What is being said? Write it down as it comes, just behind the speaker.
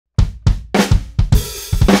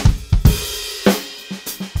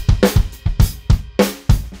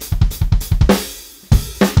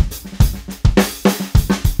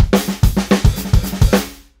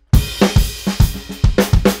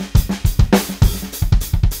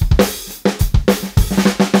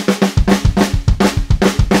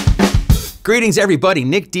Greetings everybody,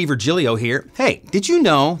 Nick DiVirgilio here. Hey, did you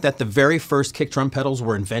know that the very first kick drum pedals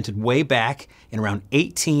were invented way back in around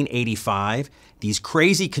 1885? These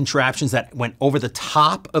crazy contraptions that went over the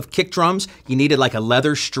top of kick drums. You needed like a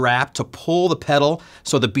leather strap to pull the pedal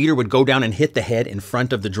so the beater would go down and hit the head in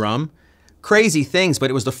front of the drum. Crazy things, but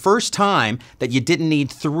it was the first time that you didn't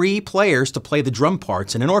need 3 players to play the drum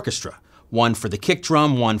parts in an orchestra. One for the kick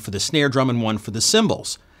drum, one for the snare drum, and one for the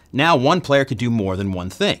cymbals. Now one player could do more than one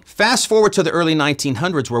thing. Fast forward to the early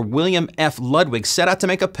 1900s where William F. Ludwig set out to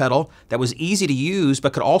make a pedal that was easy to use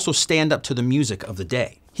but could also stand up to the music of the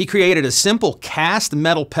day. He created a simple cast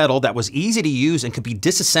metal pedal that was easy to use and could be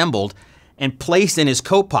disassembled and placed in his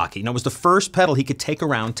coat pocket. You know, it was the first pedal he could take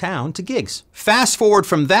around town to gigs. Fast forward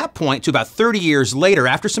from that point to about 30 years later,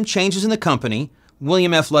 after some changes in the company,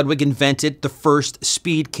 William F. Ludwig invented the first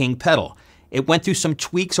Speed King pedal. It went through some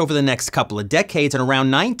tweaks over the next couple of decades, and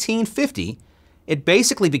around 1950, it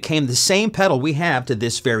basically became the same pedal we have to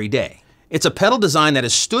this very day. It's a pedal design that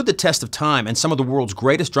has stood the test of time, and some of the world's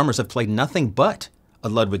greatest drummers have played nothing but a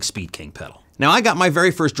Ludwig Speed King pedal. Now, I got my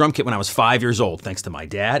very first drum kit when I was 5 years old, thanks to my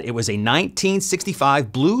dad. It was a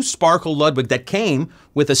 1965 Blue Sparkle Ludwig that came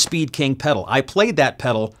with a Speed King pedal. I played that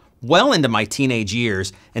pedal well into my teenage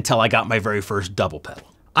years until I got my very first double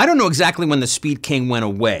pedal. I don't know exactly when the Speed King went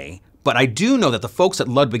away, but I do know that the folks at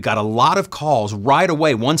Ludwig got a lot of calls right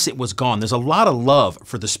away once it was gone. There's a lot of love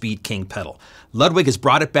for the Speed King pedal. Ludwig has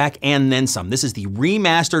brought it back and then some. This is the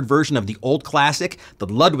remastered version of the old classic, the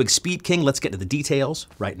Ludwig Speed King. Let's get to the details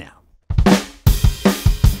right now.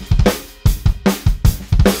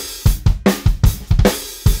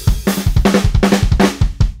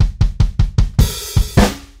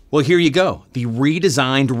 Well, here you go, the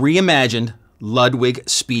redesigned, reimagined Ludwig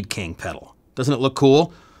Speed King pedal. Doesn't it look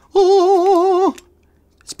cool? Ooh.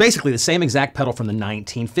 It's basically the same exact pedal from the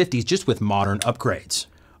 1950s, just with modern upgrades.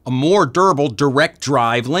 A more durable direct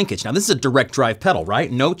drive linkage. Now this is a direct drive pedal,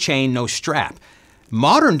 right? No chain, no strap.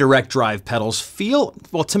 Modern direct drive pedals feel,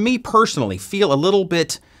 well, to me personally, feel a little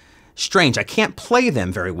bit strange. I can't play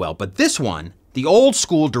them very well, but this one, the old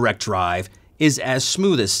school direct drive, is as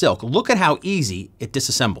smooth as silk. Look at how easy it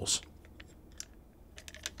disassembles.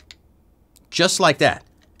 Just like that.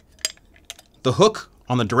 The hook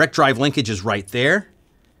on the direct drive linkage is right there.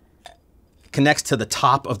 It connects to the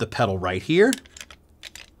top of the pedal right here.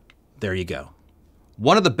 There you go.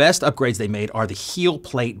 One of the best upgrades they made are the heel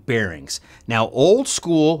plate bearings. Now, old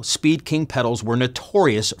school Speed King pedals were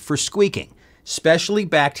notorious for squeaking, especially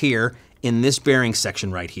back here in this bearing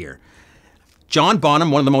section right here. John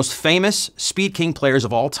Bonham, one of the most famous Speed King players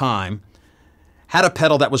of all time, had a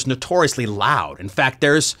pedal that was notoriously loud. In fact,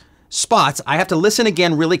 there's spots, I have to listen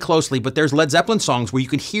again really closely, but there's Led Zeppelin songs where you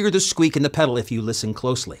can hear the squeak in the pedal if you listen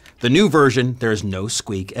closely. The new version, there is no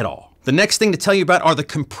squeak at all. The next thing to tell you about are the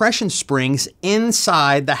compression springs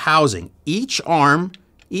inside the housing. Each arm,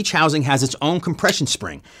 each housing has its own compression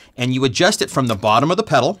spring, and you adjust it from the bottom of the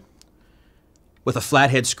pedal with a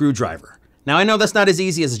flathead screwdriver. Now, I know that's not as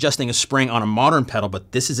easy as adjusting a spring on a modern pedal,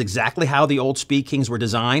 but this is exactly how the old Speed Kings were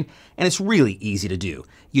designed, and it's really easy to do.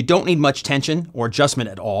 You don't need much tension or adjustment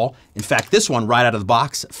at all. In fact, this one right out of the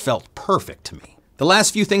box felt perfect to me. The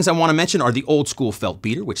last few things I want to mention are the old school felt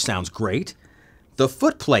beater, which sounds great. The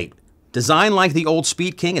foot plate, designed like the old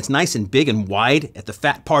Speed King. It's nice and big and wide at the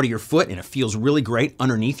fat part of your foot, and it feels really great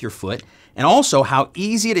underneath your foot. And also how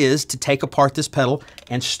easy it is to take apart this pedal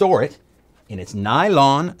and store it in its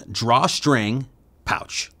nylon drawstring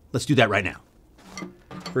pouch. Let's do that right now.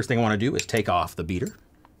 First thing I want to do is take off the beater.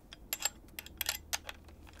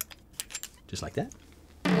 Just like that.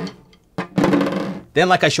 Then,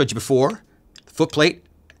 like I showed you before, the foot plate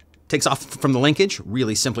takes off from the linkage,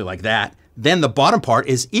 really simply like that. Then the bottom part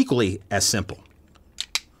is equally as simple.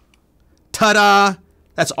 Ta-da!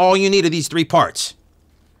 That's all you need of these 3 parts.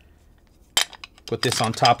 Put this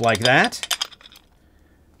on top like that.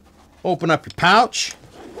 Open up your pouch.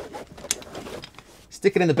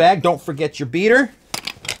 Stick it in the bag. Don't forget your beater.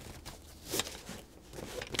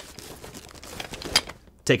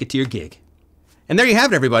 Take it to your gig. And there you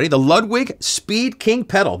have it, everybody. The Ludwig Speed King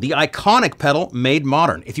pedal, the iconic pedal made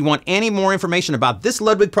modern. If you want any more information about this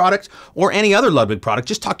Ludwig product or any other Ludwig product,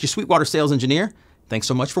 just talk to your Sweetwater sales engineer. Thanks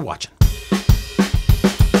so much for watching.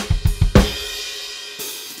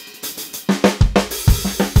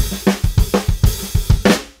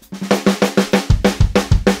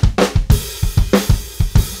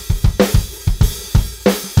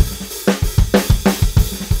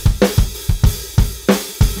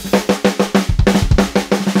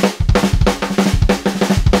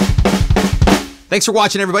 Thanks for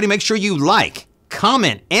watching, everybody. Make sure you like,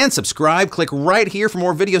 comment, and subscribe. Click right here for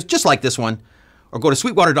more videos just like this one. or go to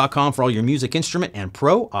sweetwater.com for all your music instrument and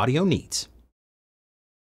pro audio needs.